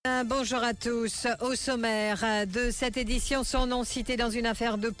Bien, bonjour à tous. Au sommaire de cette édition, son nom cité dans une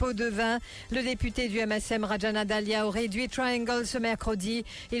affaire de pot-de-vin. Le député du MSM Rajanah Dhaliah au Réduit Triangle ce mercredi.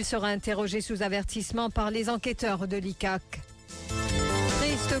 Il sera interrogé sous avertissement par les enquêteurs de l'ICAC.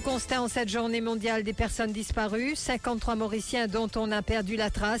 Triste constat en cette journée mondiale des personnes disparues. 53 Mauriciens dont on a perdu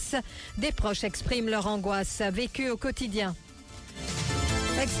la trace. Des proches expriment leur angoisse vécue au quotidien.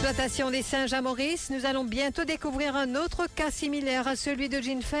 Exploitation des singes à Maurice, nous allons bientôt découvrir un autre cas similaire à celui de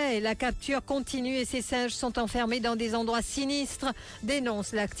Jinfei. La capture continue et ces singes sont enfermés dans des endroits sinistres,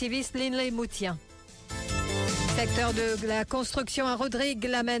 dénonce l'activiste Linley Moutien. Secteur de la construction à Rodrigue,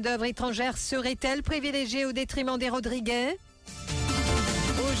 la main-d'œuvre étrangère serait-elle privilégiée au détriment des Rodriguais?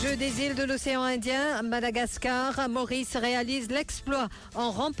 Au jeu des îles de l'océan Indien, Madagascar, Maurice réalise l'exploit en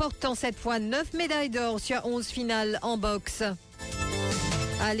remportant cette fois 9 médailles d'or sur 11 finales en boxe.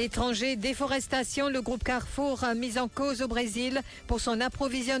 À l'étranger, déforestation, le groupe Carrefour a mis en cause au Brésil pour son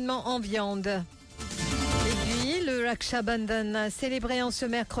approvisionnement en viande. Et puis, le Raksha Bandhan célébré en ce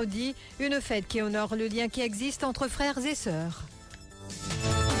mercredi, une fête qui honore le lien qui existe entre frères et sœurs.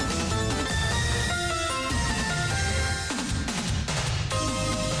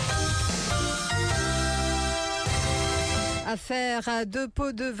 Affaire de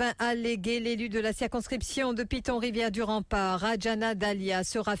pot-de-vin alléguée, l'élu de la circonscription de Piton-Rivière-du-Rempart, Rajanah Dhaliah,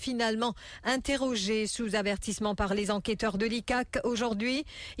 sera finalement interrogé sous avertissement par les enquêteurs de l'ICAC. Aujourd'hui,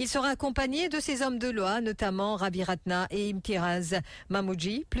 il sera accompagné de ses hommes de loi, notamment Rabi Ratna et Imtiraz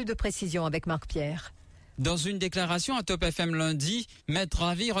Mamouji. Plus de précisions avec Marc Pierre. Dans une déclaration à Top FM lundi, Maître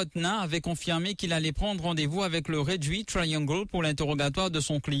Rabi Ratna avait confirmé qu'il allait prendre rendez-vous avec le Réduit Triangle pour l'interrogatoire de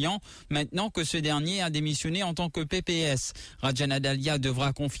son client, maintenant que ce dernier a démissionné en tant que PPS. Rajanah Dhaliah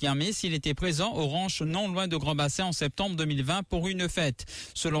devra confirmer s'il était présent au ranch non loin de Grand Bassin en septembre 2020 pour une fête.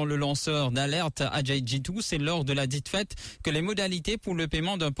 Selon le lanceur d'alerte Ajay Jitu, c'est lors de la dite fête que les modalités pour le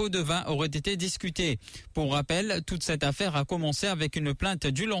paiement d'un pot de vin auraient été discutées. Pour rappel, toute cette affaire a commencé avec une plainte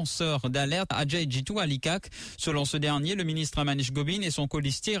du lanceur d'alerte Ajay Jitu à l'ICAC. Selon ce dernier, le ministre Manish Gobin et son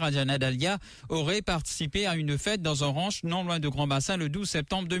colistier Rajanah Dhaliah auraient participé à une fête dans un ranch non loin de Grand Bassin le 12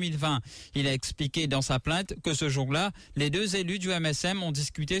 septembre 2020. Il a expliqué dans sa plainte que ce jour-là, les deux élus du MSM ont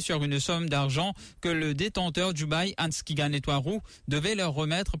discuté sur une somme d'argent que le détenteur du bail Hanskigan Etwaru devait leur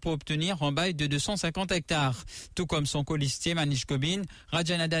remettre pour obtenir un bail de 250 hectares. Tout comme son colistier Manish Gobin,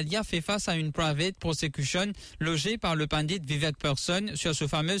 Rajanah Dhaliah fait face à une private prosecution logée par le pandit Vivek Person sur ce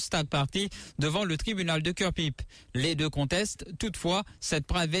fameux stag party devant le tribunal de Kirpip. Les deux contestent toutefois cette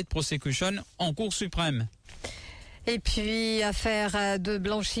private prosecution en Cour suprême. Et puis, affaire de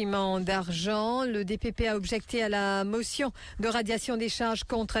blanchiment d'argent, le DPP a objecté à la motion de radiation des charges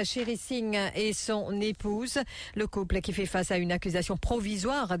contre Sherry Singh et son épouse. Le couple qui fait face à une accusation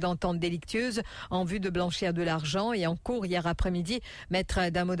provisoire d'entente délictueuse en vue de blanchir de l'argent et en cours hier après-midi, maître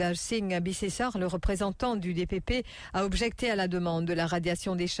Damodar Singh Bissessar, le représentant du DPP, a objecté à la demande de la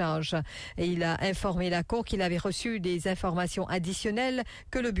radiation des charges. Et il a informé la Cour qu'il avait reçu des informations additionnelles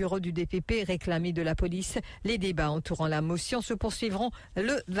que le bureau du DPP réclamait de la police. Les débats entourant la motion se poursuivront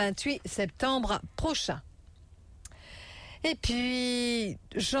le 28 septembre prochain. Et puis,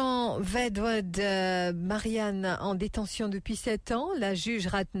 Jean Vedwad Marianne en détention depuis 7 ans. La juge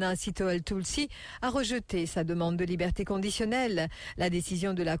Ratna Sitoel Tulsi a rejeté sa demande de liberté conditionnelle. La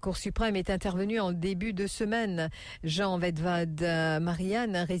décision de la Cour suprême est intervenue en début de semaine. Jean Vedwad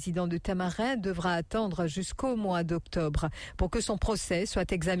Marianne, résident de Tamarin, devra attendre jusqu'au mois d'octobre pour que son procès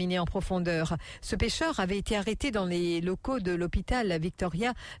soit examiné en profondeur. Ce pêcheur avait été arrêté dans les locaux de l'hôpital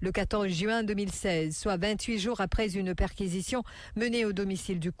Victoria le 14 juin 2016, soit 28 jours après une perquisition menée au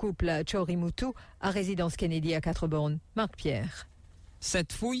domicile du couple Chorimutu à résidence Kennedy à 4 bornes. Marc Pierre.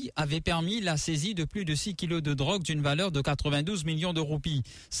 Cette fouille avait permis la saisie de plus de 6 kilos de drogue d'une valeur de 92 millions de roupies.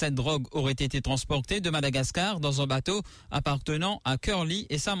 Cette drogue aurait été transportée de Madagascar dans un bateau appartenant à Curly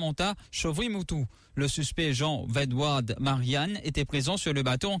et Samantha Chorimutu. Le suspect Jean Vedwad Marianne était présent sur le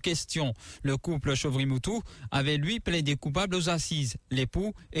bateau en question. Le couple Chorimutu avait lui plaidé coupable aux assises.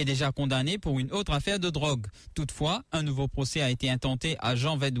 L'époux est déjà condamné pour une autre affaire de drogue. Toutefois, un nouveau procès a été intenté à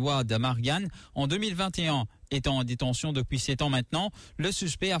Jean Vedwad Marianne en 2021. Étant en détention depuis 7 ans maintenant, le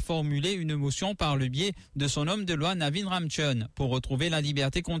suspect a formulé une motion par le biais de son homme de loi Navin Ramchun pour retrouver la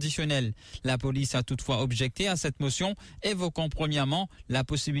liberté conditionnelle. La police a toutefois objecté à cette motion, évoquant premièrement la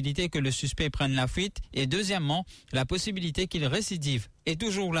possibilité que le suspect prenne la fuite et deuxièmement la possibilité qu'il récidive. Et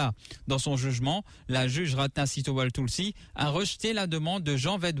toujours là, dans son jugement, la juge Ratna Sitoel Tulsi a rejeté la demande de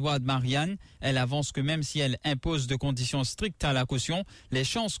Jean Vedwad Marianne. Elle avance que même si elle impose de conditions strictes à la caution, les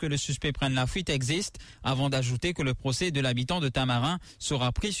chances que le suspect prenne la fuite existent, avant d'ajouter que le procès de l'habitant de Tamarin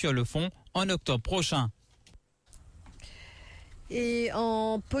sera pris sur le fond en octobre prochain. Et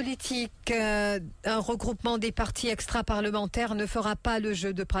en politique, un regroupement des partis extra-parlementaires ne fera pas le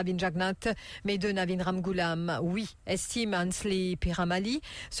jeu de Pravin Jagnnath, mais de Navin Ramgoolam. Oui, estime Hansley Piramali.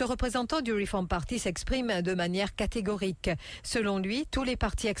 Ce représentant du Reform Party s'exprime de manière catégorique. Selon lui, tous les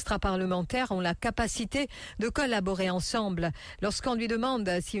partis extra-parlementaires ont la capacité de collaborer ensemble. Lorsqu'on lui demande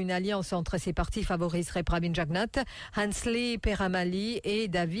si une alliance entre ces partis favoriserait Pravin Jagnnath, Hansley Piramali est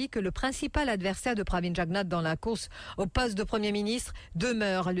d'avis que le principal adversaire de Pravin Jagnnath dans la course au poste de Premier ministre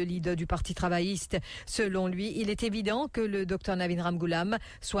demeure le leader du Parti travailliste. Selon lui, il est évident que le Dr Navin Ramgoolam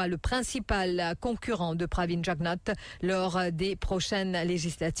soit le principal concurrent de Pravin Jagnnath lors des prochaines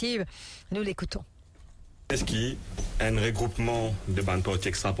législatives. Nous l'écoutons. Est-ce qu'il y a un regroupement de bandes partis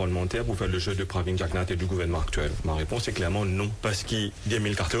extra-parlementaires pour faire le jeu de Pravin Jagnnath et du gouvernement actuel? Ma réponse est clairement non. Parce qu'en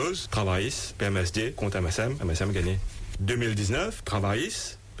 2014, travaillistes, PMSD contre MSM, MSM gagné. 2019,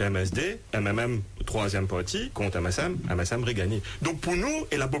 travaillistes, PMSD, MMM, troisième parti, contre MSM, MSM regagné. Donc pour nous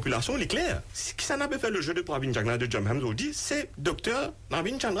et la population, il est clair. Qui ça n'a pas fait le jeu de Pravin Jagnnath de Jam Hamzodi, c'est Dr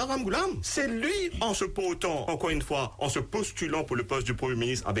Navin Chandra Ramgoolam. C'est lui, en se portant, encore une fois, en se postulant pour le poste du Premier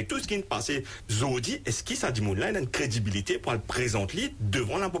ministre, avec tout ce qui est passé, Zodi, est-ce qu'il ça dit là, il a une crédibilité pour le présenter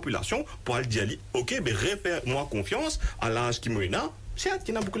devant la population, pour le dire, ok, mais réfère-moi confiance à l'âge qui me a. Certes,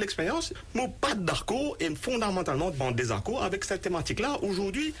 qui a beaucoup d'expérience, mais pas d'accord et fondamentalement en désaccord avec cette thématique-là.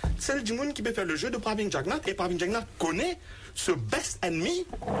 Aujourd'hui, celle du monde qui peut faire le jeu de Pravin Jagnnath, et Pravin Jagnnath connaît ce best ennemi,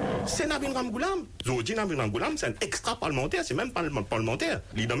 c'est Navin Ramgoolam. Zodi Navin Ramgoolam, c'est un extra-parlementaire, c'est même pas le parlementaire.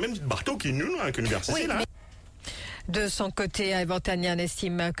 Il est dans le même bateau qu'il nous, avec l'université, là. De son côté, Evantanian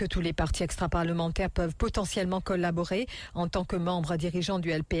estime que tous les partis extra-parlementaires peuvent potentiellement collaborer. En tant que membre dirigeant du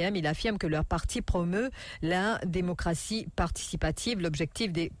LPM, il affirme que leur parti promeut la démocratie participative.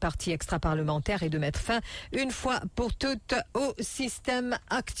 L'objectif des partis extra-parlementaires est de mettre fin une fois pour toutes au système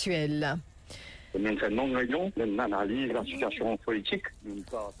actuel. Nous faisons réunion, nous analysons la situation politique.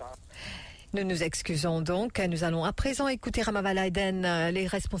 Nous nous excusons donc. Nous allons à présent écouter Ramavalaiden. Les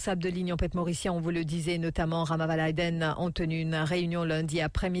responsables de l'Union Pet-Mauricien, on vous le disait, notamment Ramavalaiden, ont tenu une réunion lundi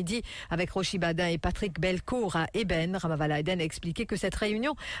après-midi avec Rochi Badin et Patrick Belcourt à Eben. Ramavalaiden a expliqué que cette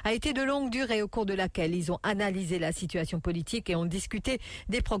réunion a été de longue durée au cours de laquelle ils ont analysé la situation politique et ont discuté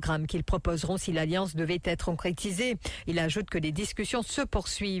des programmes qu'ils proposeront si l'alliance devait être concrétisée. Il ajoute que les discussions se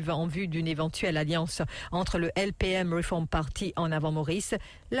poursuivent en vue d'une éventuelle alliance entre le LPM Reform Party en avant-Maurice.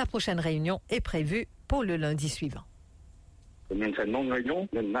 La prochaine réunion est prévue pour le lundi suivant. Nous faisons réunion,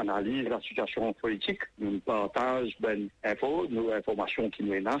 nous analysons la situation politique, nous partageons des infos, nos informations qui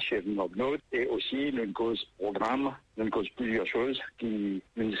nous sont chez nos notes et aussi nous cause programme, nous cause plusieurs choses qui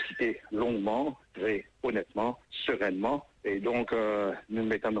nous discutent longuement, très honnêtement, sereinement. Et donc, nous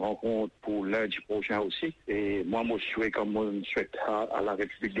mettons une rencontre pour lundi prochain aussi. Et moi, je souhaite, comme je souhaite à la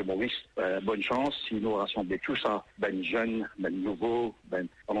République de Maurice, bonne chance si nous rassemblons tout ça, ben jeunes, ben nouveaux, ben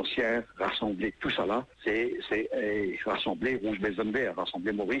anciens, rassembler tout ça là, c'est rassembler Rouge Maison Vert,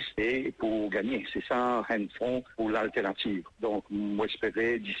 rassembler Maurice et pour gagner. C'est ça, un front pour l'alternative. Donc, moi,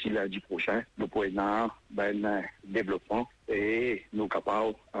 j'espérais d'ici lundi prochain, nous pourrons ben développement et nous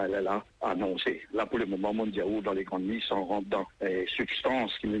capables là annoncer. Là, pour le moment, mondial dans les grandes lignes, sans rentrer dans les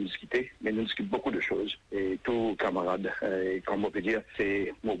substances qui nous discutent, mais nous discutons beaucoup de choses. Et tous camarades, comme on peut dire,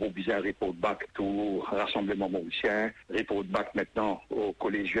 c'est mon groupe bizarre report back, tout rassemblement mauricien, report back maintenant au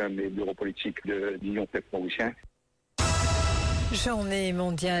collégium et bureau politique de l'Union Peuple-Mauricien. Journée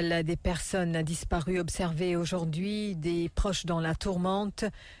mondiale des personnes disparues observée aujourd'hui, des proches dans la tourmente.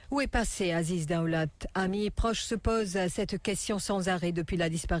 Où est passé Aziz Daoulat? Amis et proches se posent cette question sans arrêt depuis la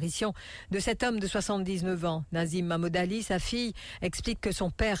disparition de cet homme de 79 ans. Nazim Mahmoud-Ali, sa fille, explique que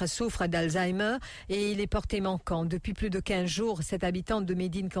son père souffre d'Alzheimer et il est porté manquant. Depuis plus de 15 jours, cette habitante de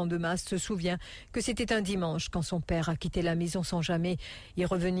Médine-Candemas se souvient que c'était un dimanche quand son père a quitté la maison sans jamais y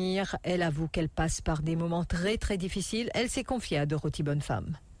revenir. Elle avoue qu'elle passe par des moments très très difficiles. Elle s'est confiée à Dorothy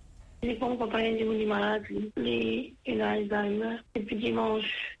Bonnefemme. Les bons compagnons du monde malade, il a Alzheimer. Depuis dimanche,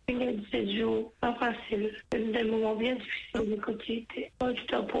 il a 17 jours, pas facile. Des moments bien difficiles de quotidien.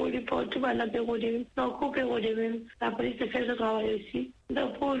 Tout à pour lui, pour tout le bureau de même. Dans le bureau de même, la police fait ce travail aussi.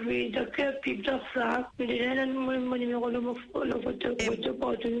 Donc pour lui, de cœur, puis de flac, il a mon numéro de photo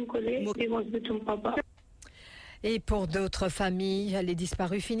pour tout le collègue, et moi, je ton papa. Et pour d'autres familles, les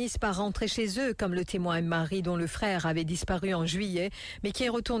disparus finissent par rentrer chez eux, comme le témoigne Marie, dont le frère avait disparu en juillet, mais qui est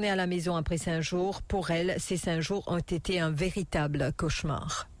retournée à la maison après 5 jours. Pour elle, ces 5 jours ont été un véritable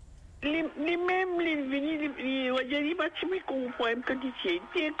cauchemar. Les mêmes, les venus, les bâtiments qu'on voit, que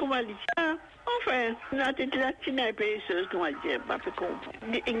tu comment dire ça. Enfin, la tête latine est périsseuse, comment dire, pas fait comprendre.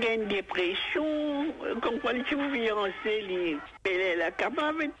 Il y a une dépression, comme quoi les fiancés, elle est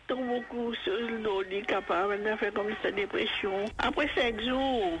capable de trouver beaucoup de choses, elle est capable de faire comme ça, dépression. Après 5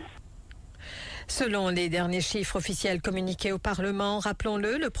 jours. Selon les derniers chiffres officiels communiqués au Parlement,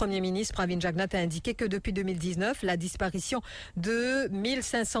 rappelons-le, le Premier ministre Pravin Jagnat a indiqué que depuis 2019, la disparition de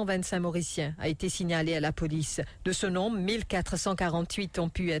 1525 Mauriciens a été signalée à la police. De ce nombre, 1448 ont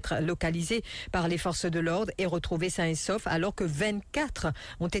pu être localisés par les forces de l'ordre et retrouvés sains et saufs, alors que 24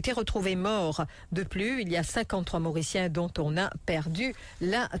 ont été retrouvés morts. De plus, il y a 53 Mauriciens dont on a perdu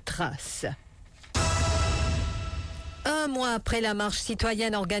la trace. Un mois après la marche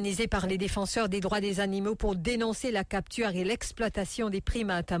citoyenne organisée par les défenseurs des droits des animaux pour dénoncer la capture et l'exploitation des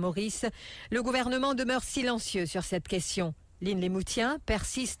primates à Maurice, le gouvernement demeure silencieux sur cette question. L'Île-les-Moutiens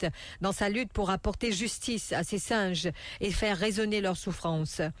persiste dans sa lutte pour apporter justice à ces singes et faire résonner leurs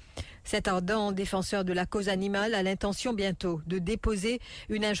souffrances. Cet ardent défenseur de la cause animale a l'intention bientôt de déposer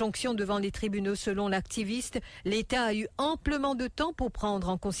une injonction devant les tribunaux. Selon l'activiste, l'État a eu amplement de temps pour prendre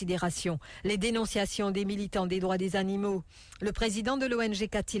en considération les dénonciations des militants des droits des animaux. Le président de l'ONG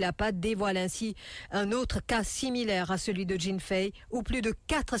Katilapa dévoile ainsi un autre cas similaire à celui de Jinfei, où plus de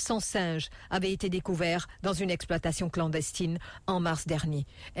 400 singes avaient été découverts dans une exploitation clandestine en mars dernier.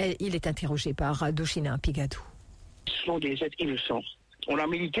 Il est interrogé par Doshina Pigadou. Ce sont des êtres innocents. On a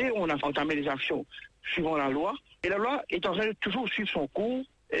milité, on a entamé des actions suivant la loi. Et la loi est en train de toujours suivre son cours.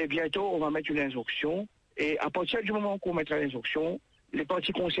 Et bientôt, on va mettre une injonction. Et à partir du moment qu'on mettra l'injonction, les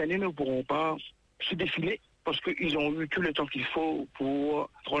parties concernées ne pourront pas se défiler parce qu'ils ont eu tout le temps qu'il faut pour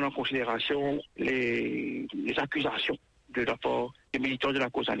prendre en considération les accusations de la part des militants de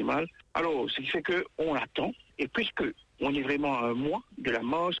la cause animale. Alors, ce qui fait qu'on attend. Et puisque on est vraiment à un mois de la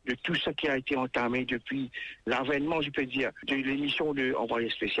marche, de tout ce qui a été entamé depuis l'avènement, je peux dire, de l'émission de Envoyé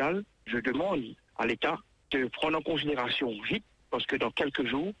spécial, je demande à l'État de prendre en considération vite, parce que dans quelques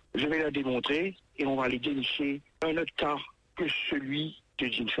jours, je vais leur démontrer et on va aller dénicher un autre cas que celui de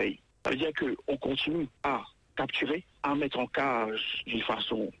Jinfei. Ça veut dire qu'on continue à capturer, à mettre en cage d'une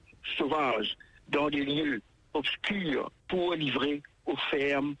façon sauvage dans des lieux obscurs pour livrer aux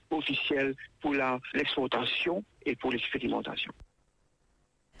fermes officielles pour l'exploitation et pour l'expérimentation.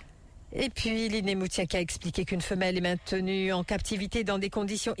 Et puis, l'Île-les-Moutiens qui a expliqué qu'une femelle est maintenue en captivité dans des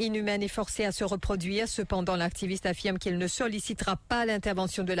conditions inhumaines et forcée à se reproduire. Cependant, l'activiste affirme qu'il ne sollicitera pas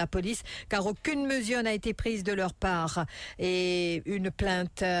l'intervention de la police car aucune mesure n'a été prise de leur part. Et une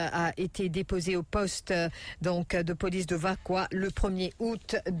plainte a été déposée au poste de police de Vakwa le 1er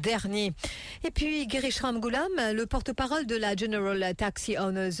août dernier. Et puis, Girish Ramgoulam, le porte-parole de la General Taxi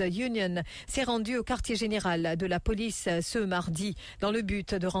Owners Union, s'est rendu au quartier général de la police ce mardi dans le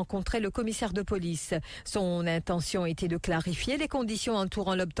but de rencontrer le commissaire de police. Son intention était de clarifier les conditions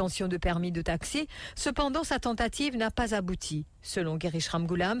entourant l'obtention de permis de taxi. Cependant, sa tentative n'a pas abouti. Selon Girish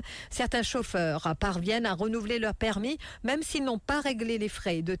Ramgoulam, certains chauffeurs parviennent à renouveler leur permis même s'ils n'ont pas réglé les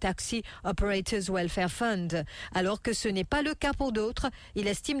frais de Taxi Operators Welfare Fund. Alors que ce n'est pas le cas pour d'autres, il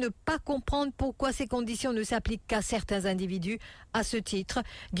estime ne pas comprendre pourquoi ces conditions ne s'appliquent qu'à certains individus. À ce titre,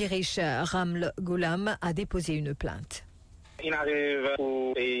 Girish Ramgoulam a déposé une plainte. Il arrive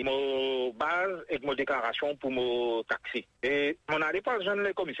pour mon base et mon déclaration pour mon taxi. Et on n'allait pas jeune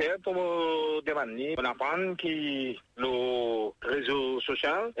le commissaire pour me demander. On apprend que le réseau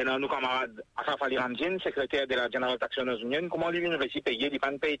social et nos camarades Asafali Ramjin, secrétaire de la General Taxi Owners Union, comment ils veulent payer,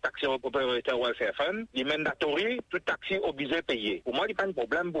 ils ne payent taxi opérateur welfare fund, ils mandatory, tout taxi obligé de payer. Pour moi, il n'y a pas de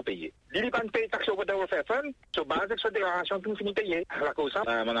problème pour payer. Ils ne payent taxi opérateur welfare fund, sur base de cette déclaration qui nous finit payer. La cause,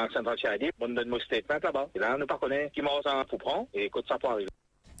 mon accent a dit, on donne mon statement là-bas. Et là, on ne pas connaît qui m'a pour prendre. Et quand ça peut arriver.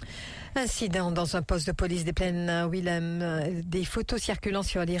 Incident dans un poste de police des Plaines Willem. Des photos circulant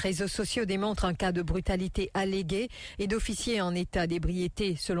sur les réseaux sociaux démontrent un cas de brutalité alléguée et d'officier en état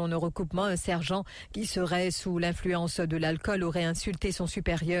d'ébriété. Selon nos recoupements, un sergent qui serait sous l'influence de l'alcool aurait insulté son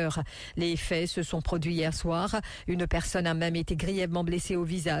supérieur. Les faits se sont produits hier soir. Une personne a même été grièvement blessée au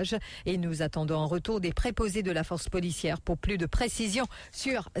visage et nous attendons en retour des préposés de la force policière pour plus de précisions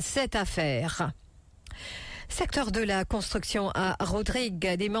sur cette affaire. Secteur de la construction à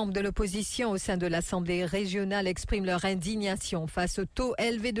Rodrigue, des membres de l'opposition au sein de l'Assemblée régionale expriment leur indignation face au taux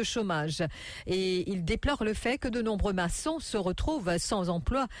élevé de chômage. Et ils déplorent le fait que de nombreux maçons se retrouvent sans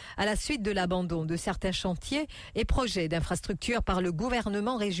emploi à la suite de l'abandon de certains chantiers et projets d'infrastructures par le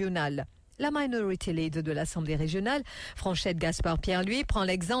gouvernement régional. La Minority Leader de l'Assemblée régionale, Franchette Gaspard-Pierre, lui, prend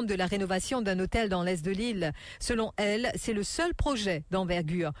l'exemple de la rénovation d'un hôtel dans l'est de l'île. Selon elle, c'est le seul projet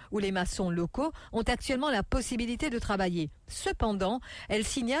d'envergure où les maçons locaux ont actuellement la possibilité de travailler. Cependant, elle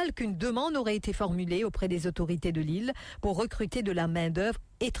signale qu'une demande aurait été formulée auprès des autorités de l'île pour recruter de la main-d'œuvre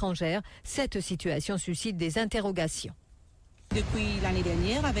étrangère. Cette situation suscite des interrogations. Depuis l'année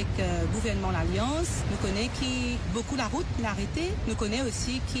dernière, avec le gouvernement l'Alliance, nous connaissons qui beaucoup la route l'a arrêté. Nous connaissons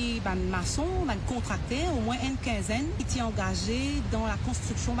aussi qui maçons, contractés, au moins une quinzaine, qui sont engagés dans la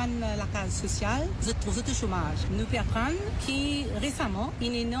construction de la case sociale, pour le chômage. Nous apprenons qui récemment,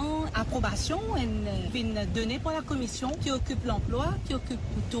 il y a une approbation, une donnée pour la commission qui occupe l'emploi, qui occupe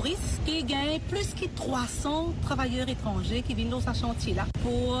le tourisme, qui gagne plus que 300 travailleurs étrangers qui viennent dans ce chantier-là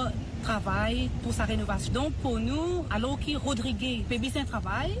pour travail, pour sa rénovation. Donc pour nous, alors qu'il Rodriguez fait bien son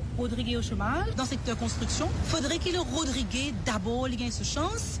travail, Rodriguez au chômage, dans le secteur construction, il faudrait qu'il Rodriguez d'abord il gagne sa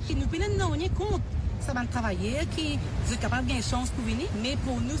chance, qu'il nous prenne un compte. Ça va travailler, qui est capable de gagner une chance pour venir. Mais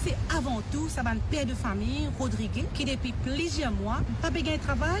pour nous, c'est avant tout, ça va un père de famille, Rodriguez, qui depuis plusieurs mois n'a pas gagné de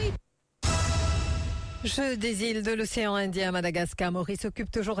travail. Jeux des îles de l'océan Indien, Madagascar. Maurice occupe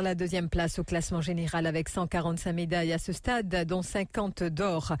toujours la deuxième place au classement général avec 145 médailles à ce stade, dont 50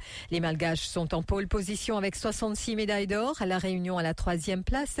 d'or. Les Malgaches sont en pole position avec 66 médailles d'or. La Réunion à la troisième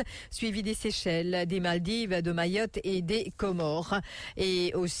place, suivie des Seychelles, des Maldives, de Mayotte et des Comores.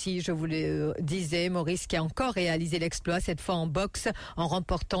 Et aussi, je vous le disais, Maurice qui a encore réalisé l'exploit, cette fois en boxe, en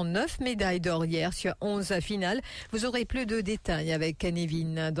remportant 9 médailles d'or hier sur 11 finales. Vous aurez plus de détails avec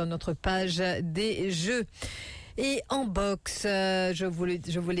Nevin dans notre page des Jeux. Et en boxe, je vous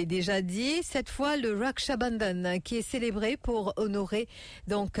l'ai déjà dit, cette fois le Raksha Bandhan qui est célébré pour honorer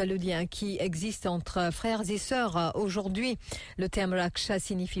donc le lien qui existe entre frères et sœurs aujourd'hui. Le terme Raksha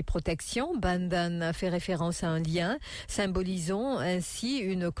signifie protection, Bandhan fait référence à un lien, symbolisant ainsi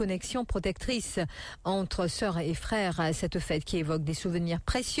une connexion protectrice entre sœurs et frères. Cette fête qui évoque des souvenirs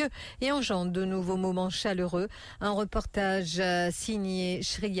précieux et engendre de nouveaux moments chaleureux. Un reportage signé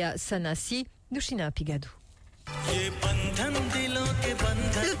Shriya Sanasi, Dushina Pigadou. Le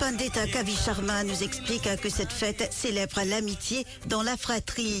pandita Kavi Sharma nous explique que cette fête célèbre l'amitié dans la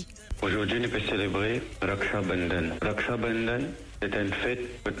fratrie. Aujourd'hui, nous pouvons célébrer Raksha Bandhan. Raksha Bandhan, c'est une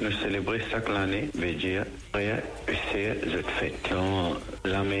fête que nous célébrons chaque année, veut dire frère et sœur, cette fête. Dans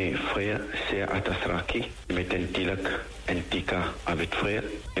l'âme frère, c'est Atasraki, ils mettent un tilak, un tika avec frère,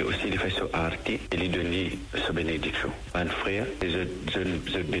 et aussi ils font ce arti, et ils donnent sa bénédiction. Un frère,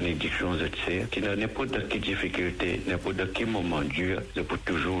 cette bénédiction, cette sœur, qui n'a n'importe quelle difficulté, n'importe quel moment dur, je peux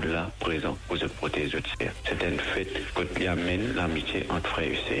toujours là, présent, pour se protéger cette sœur. C'est une fête qui amène l'amitié entre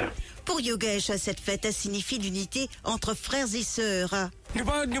frères et sœurs. Pour Yogesh, cette fête signifie l'unité entre frères et sœurs. Nous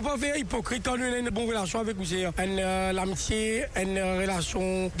ne pas faire hypocrite, on a une bonne relation avec vous, l'amitié, une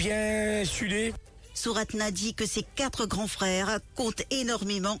relation bien soudée. Suratna dit que ses 4 grands frères comptent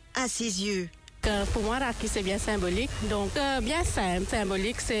énormément à ses yeux. Pour moi, Raki, c'est bien symbolique. Donc, bien simple,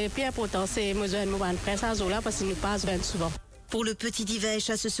 symbolique, c'est bien important. C'est mon frère, ça, parce qu'il nous passe bien souvent. Pour le petit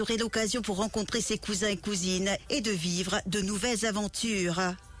Divesh, ce serait l'occasion pour rencontrer ses cousins et cousines et de vivre de nouvelles aventures.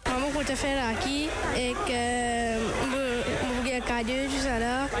 Maman compte faire Raki et que mon cadeau juste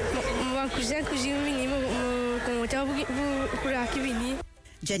là, mon cousin vini, mon pour Raki vini.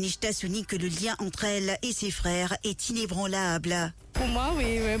 Janishta souligne que le lien entre elle et ses frères est inébranlable. Pour moi,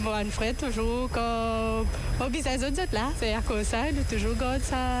 oui, mon frère toujours quand on vit ces autres là, c'est à cause ça, nous toujours garde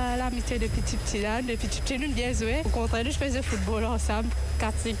ça l'amitié de petit là, depuis petit nous bien joué. Au contraire, je faisais football ensemble,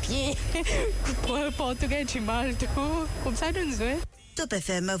 4 pieds, pour tout gagner du mal, tout comme ça nous jouons. Top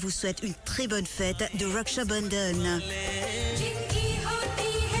FM vous souhaite une très bonne fête de Raksha Bandhan.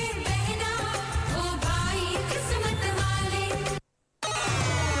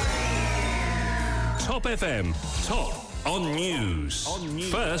 Top FM, top on news.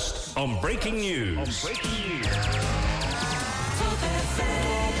 First on breaking news. Top FM,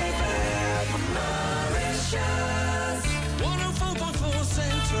 Mauritius. 104.4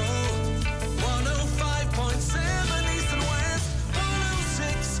 Central, 105.7 East and West,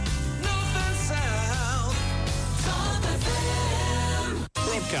 106 North and South. Top FM.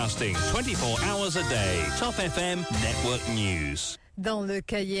 Broadcasting 24 hours a day. Top FM Network News. Dans le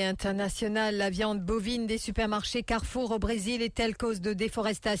cahier international, la viande bovine des supermarchés Carrefour au Brésil est-elle cause de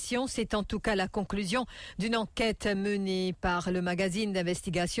déforestation? C'est en tout cas la conclusion d'une enquête menée par le magazine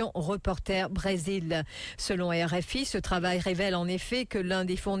d'investigation Reporter Brésil. Selon RFI, ce travail révèle en effet que l'un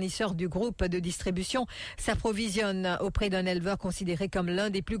des fournisseurs du groupe de distribution s'approvisionne auprès d'un éleveur considéré comme l'un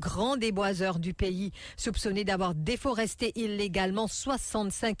des plus grands déboiseurs du pays, soupçonné d'avoir déforesté illégalement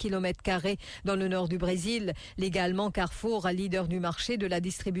 65 km² dans le nord du Brésil. Légalement, Carrefour, leader du marché de la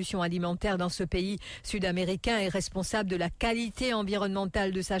distribution alimentaire dans ce pays sud-américain est responsable de la qualité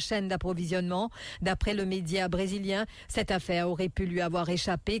environnementale de sa chaîne d'approvisionnement. D'après le média brésilien, cette affaire aurait pu lui avoir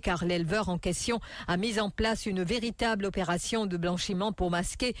échappé car l'éleveur en question a mis en place une véritable opération de blanchiment pour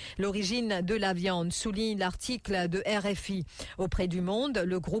masquer l'origine de la viande, souligne l'article de RFI. Auprès du Monde,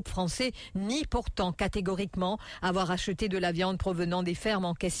 le groupe français nie pourtant catégoriquement avoir acheté de la viande provenant des fermes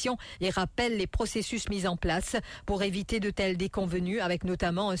en question et rappelle les processus mis en place pour éviter de telles déconvenues, avec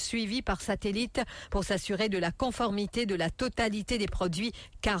notamment un suivi par satellite pour s'assurer de la conformité de la totalité des produits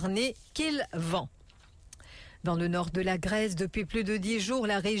carnés qu'il vend. Dans le nord de la Grèce, depuis plus de 10 jours,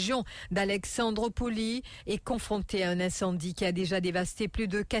 la région d'Alexandroupoli est confrontée à un incendie qui a déjà dévasté plus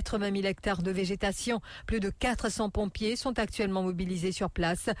de 80 000 hectares de végétation. Plus de 400 pompiers sont actuellement mobilisés sur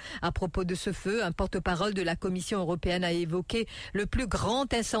place. À propos de ce feu, un porte-parole de la Commission européenne a évoqué le plus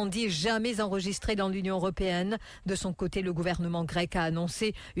grand incendie jamais enregistré dans l'Union européenne. De son côté, le gouvernement grec a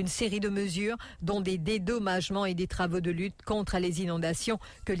annoncé une série de mesures, dont des dédommagements et des travaux de lutte contre les inondations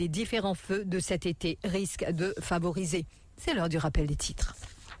que les différents feux de cet été risquent de favoriser. C'est l'heure du rappel des titres.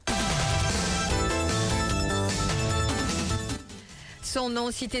 Son nom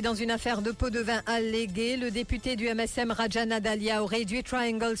cité dans une affaire de pot-de-vin alléguée, le député du MSM Rajanah Dhaliah au Réduit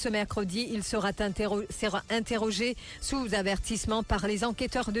Triangle ce mercredi. Il sera interrogé sous avertissement par les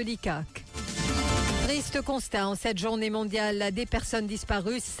enquêteurs de l'ICAC. Triste constat en cette journée mondiale des personnes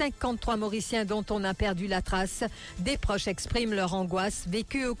disparues, 53 Mauriciens dont on a perdu la trace. Des proches expriment leur angoisse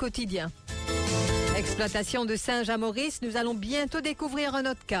vécue au quotidien. Exploitation de singes à Maurice, nous allons bientôt découvrir un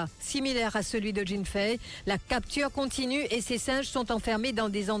autre cas, similaire à celui de Jinfei. La capture continue et ces singes sont enfermés dans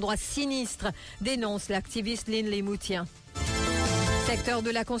des endroits sinistres, dénonce l'activiste Lynn Lemoutien. Secteur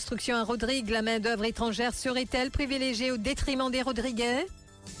de la construction à Rodrigue, la main-d'œuvre étrangère serait-elle privilégiée au détriment des Rodriguais?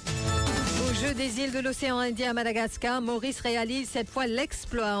 Au jeu des îles de l'océan Indien à Madagascar, Maurice réalise cette fois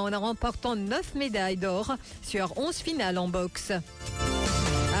l'exploit en remportant 9 médailles d'or sur 11 finales en boxe.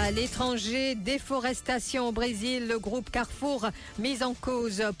 À l'étranger, déforestation au Brésil, le groupe Carrefour mis en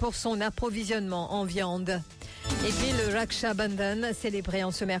cause pour son approvisionnement en viande. Et puis le Raksha Bandhan, célébré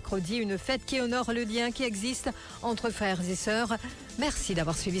en ce mercredi, une fête qui honore le lien qui existe entre frères et sœurs. Merci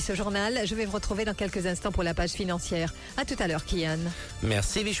d'avoir suivi ce journal. Je vais vous retrouver dans quelques instants pour la page financière. À tout à l'heure, Kian.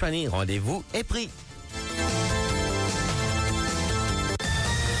 Merci Vishwani, rendez-vous est pris.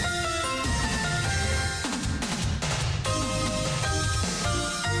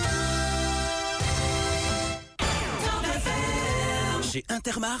 Chez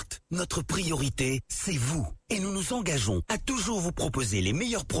Intermarkt, notre priorité, c'est vous. Et nous nous engageons à toujours vous proposer les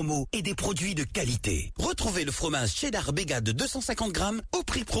meilleures promos et des produits de qualité. Retrouvez le fromage cheddar Béga de 250 grammes au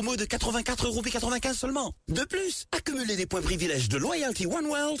prix promo de 84,95 € seulement. De plus, accumulez des points privilèges de Loyalty One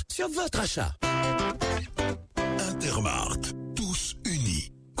World sur votre achat. Intermarkt, tous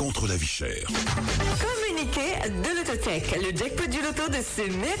unis contre la vie chère. Communiqué de l'Autotech. Le jackpot du loto de ce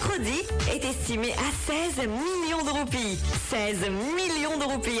mercredi est estimé à 16 millions de roupies. 16 millions de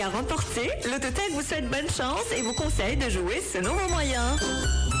roupies à remporter. L'Autotech vous souhaite bonne chance et vous conseille de jouer ce nouveau moyen.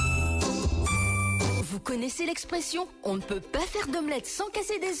 Vous connaissez l'expression « on ne peut pas faire d'omelette sans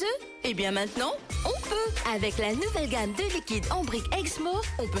casser des œufs » ? Eh bien maintenant, on peut. Avec la nouvelle gamme de liquides en briques Exmo,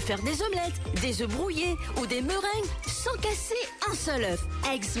 on peut faire des omelettes, des œufs brouillés ou des meringues sans casser un seul œuf.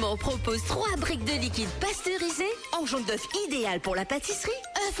 Exmo propose 3 briques de liquide pasteurisé en jaune d'œuf idéal pour la pâtisserie,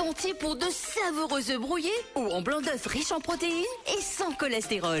 œuf entier pour de savoureux œufs brouillés ou en blanc d'œuf riche en protéines et sans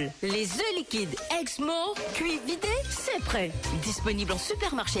cholestérol. Les œufs liquides Exmo, cuits vidés, c'est prêt. Disponible en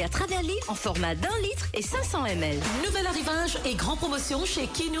supermarché à travers l'île en format d'1 litre et 500 ml. Nouvel arrivage et grande promotion chez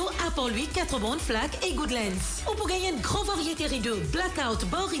Kino à Port-Louis, 4 bonnes flaques et Goodlands. Ou pour gagner une grande variété rideaux, blackout,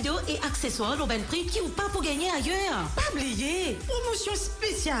 bord rideau et accessoires au même prix qui ou pas pour gagner ailleurs. Pas oublier, promotion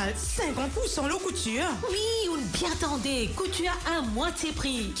spéciale, 50% l'eau couture. Oui, ou bien attendez, couture à moitié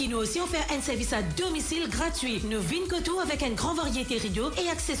prix. Kino aussi offert un service à domicile gratuit. Nous vînes que tout avec une grande variété rideaux et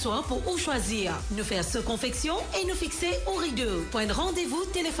accessoires pour où choisir. Nous faire ce confection et nous fixer au rideau. Point de rendez-vous,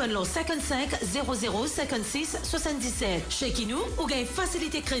 téléphone le 55 00 56 77. Chez Kino, ou gagne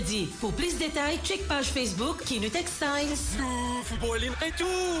facilité crédit. Pour plus de détails, check page Facebook Kino Textiles. Football in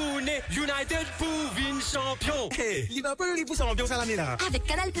retourne. United pour vin champion. Hey, Liverpool il pousse l'ambiance à la là. Avec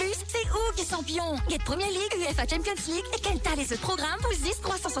Canal+, c'est où qui est champion? Get Premier League, UEFA Champions League et Kental et ce programme vous 10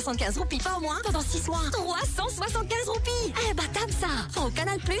 375 roupies par mois pendant 6 mois. 375 roupies. Eh bah tape ça. Au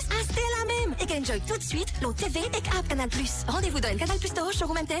Canal+, c'est la même. Et enjoy tout de suite l'eau TV et app Canal+. Rendez-vous dans une Canal+ Store,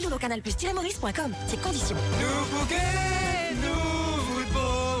 showroom Intel ou le canalplus-maurice.com. C'est condition. Nous bouquets, nous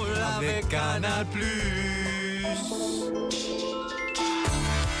football avec Canal+.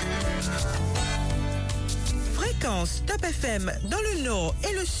 Fréquence Top FM dans le nord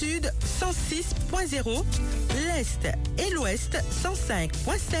et le sud 106.0, l'est et l'ouest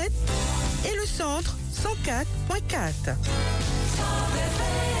 105.7 et le centre 104.4.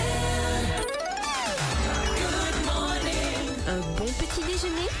 Un bon petit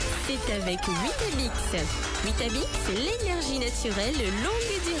déjeuner, c'est avec Vitabix. Vitabix, c'est l'énergie naturelle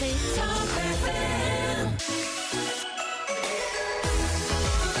longue durée.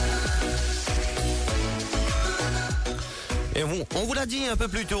 Et bon, on vous l'a dit un peu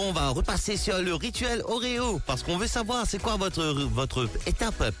plus tôt, on va repasser sur le rituel Oreo parce qu'on veut savoir c'est quoi votre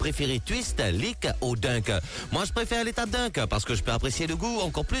étape préférée, twist, leak ou dunk. Moi je préfère l'étape dunk parce que je peux apprécier le goût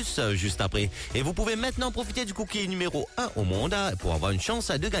encore plus juste après. Et vous pouvez maintenant profiter du cookie numéro 1 au monde pour avoir une chance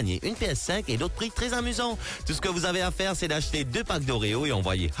de gagner une PS5 et d'autres prix très amusants. Tout ce que vous avez à faire c'est d'acheter 2 packs d'Oreo et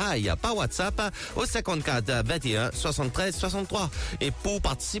envoyer hi par WhatsApp au 54 21 73 63 et pour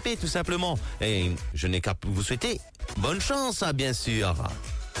participer tout simplement. Et je n'ai qu'à vous souhaiter bonne chance, bien sûr.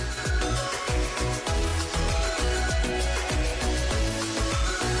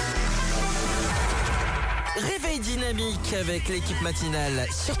 Réveil dynamique avec l'équipe matinale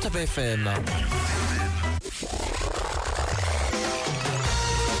sur Top FM.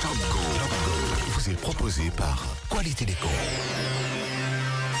 Top Go vous est proposé par Qualité Déco.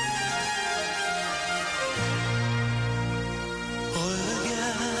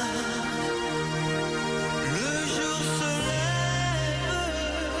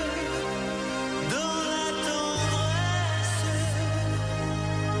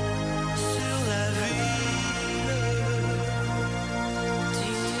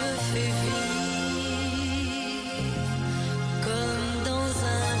 Comme dans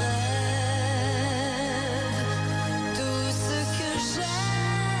un rêve, tout ce que j'ai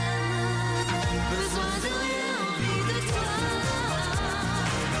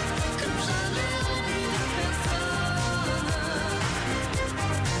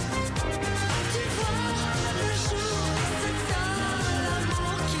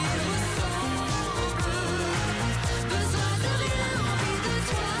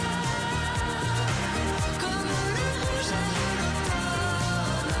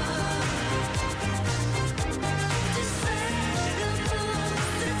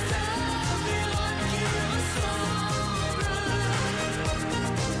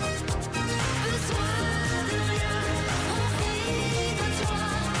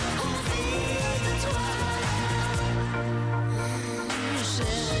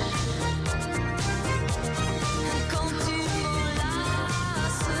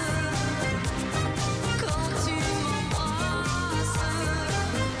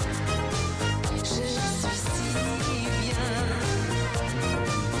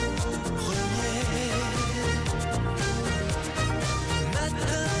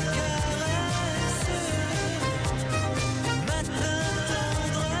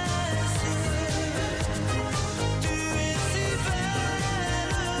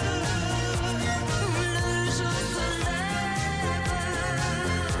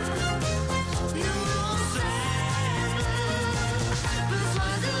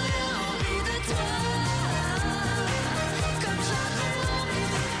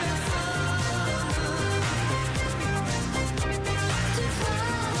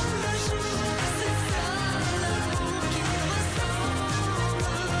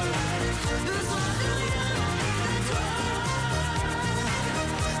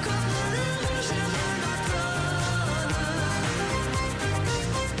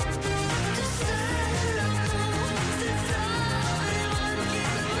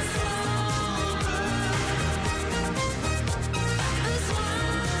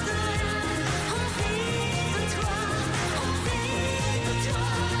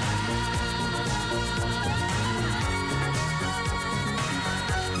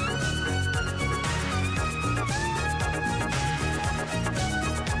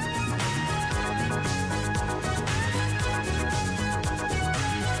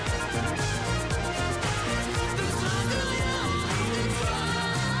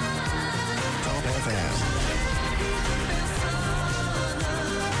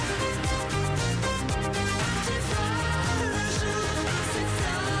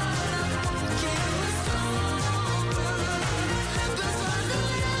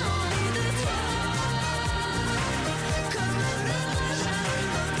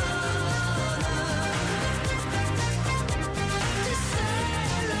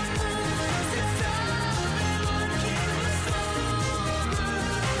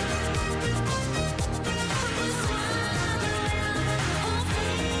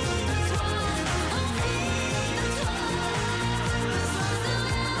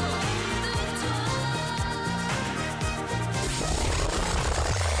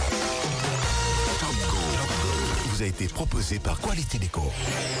été proposé par Quality Déco.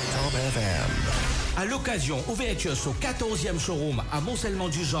 Top FM. À l'occasion, ouverture sur 14e showroom à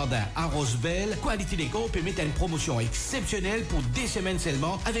Mont-Selman-du-Jardin à Rosebelle, Quality Déco permet une promotion exceptionnelle pour des semaines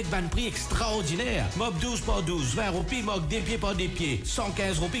seulement avec un prix extraordinaire. Mob 12 par 12, 20 roupies, mob des pieds par des pieds,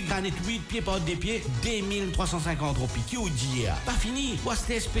 115 roupies, granit 8 pieds par des pieds, 2350 roupies. Qui vous dit? Pas fini,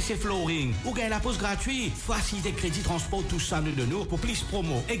 Wastes PC Flooring, ou gagne la pause gratuite, facilité crédit transport, tout ça de nous. Pour plus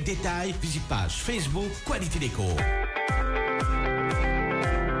promo et détails, visite page Facebook Quality Déco.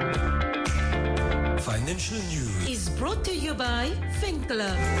 Financial News is brought to you by Fin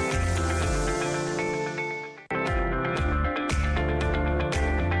Club.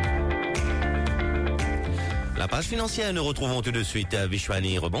 La page financière, nous retrouvons tout de suite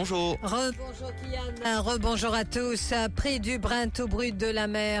Vishwani. Rebonjour. Rebonjour Kian, rebonjour à tous. Prix du Brent au brut de la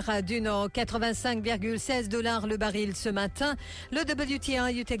mer du Nord, 85,16$ le baril ce matin. Le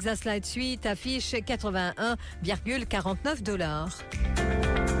WTI du Texas Light Sweet affiche 81,49$.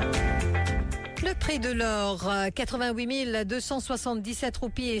 Le prix de l'or, 88 277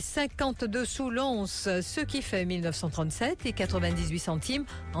 roupies et 52 sous l'once, ce qui fait 1937 et 98 centimes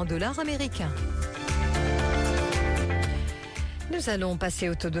en dollars américains. Nous allons passer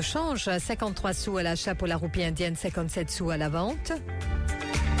au taux de change, 53 sous à l'achat pour la roupie indienne, 57 sous à la vente.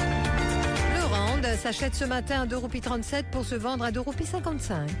 Le rand s'achète ce matin à 2,37 roupies pour se vendre à 2,55 roupies.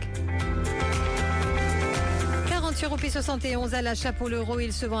 48 roupies 71 à l'achat pour l'euro,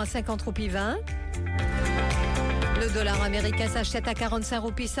 il se vend à 50 roupies 20. Le dollar américain s'achète à 45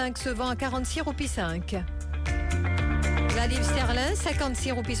 roupies 5, se vend à 46 roupies 5. La livre sterling,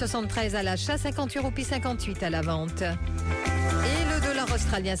 56 roupies 73 à l'achat, 58 roupies 58 à la vente. Et le dollar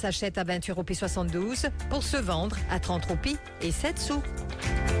australien s'achète à 28 roupies 72 pour se vendre à 30 roupies et 7 sous.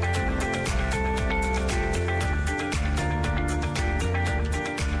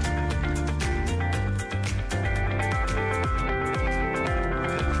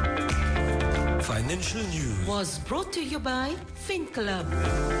 Financial News was brought to you by Fin Club.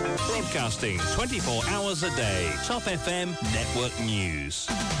 Broadcasting 24 hours a day. Top FM Network News.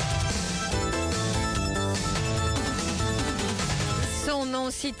 Son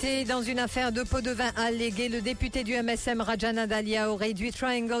nom cité dans une affaire de pot-de-vin alléguée, le député du MSM Rajanah Dhaliah au Réduit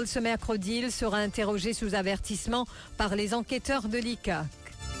Triangle ce mercredi. Il sera interrogé sous avertissement par les enquêteurs de l'ICAC.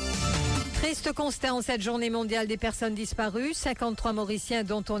 Triste constat en cette journée mondiale des personnes disparues, 53 Mauriciens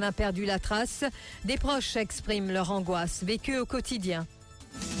dont on a perdu la trace. Des proches expriment leur angoisse vécue au quotidien.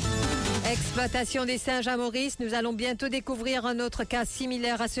 Exploitation des singes à Maurice, nous allons bientôt découvrir un autre cas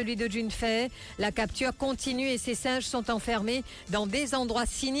similaire à celui de Junfei. La capture continue et ces singes sont enfermés dans des endroits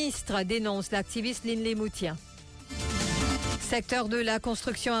sinistres, dénonce l'activiste Linley Moutien. Secteur de la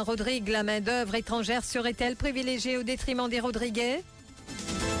construction à Rodrigue, la main-d'œuvre étrangère serait-elle privilégiée au détriment des Rodriguais?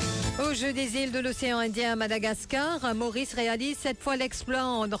 Au jeu des îles de l'océan Indien à Madagascar, Maurice réalise cette fois l'exploit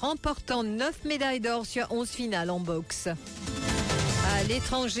en remportant 9 médailles d'or sur 11 finales en boxe. À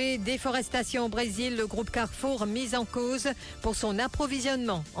l'étranger, déforestation au Brésil, le groupe Carrefour mis en cause pour son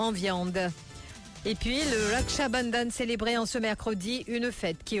approvisionnement en viande. Et puis le Raksha Bandhan célébré en ce mercredi, une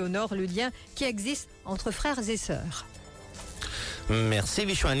fête qui honore le lien qui existe entre frères et sœurs. Merci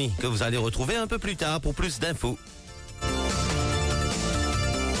Vishwani, que vous allez retrouver un peu plus tard pour plus d'infos.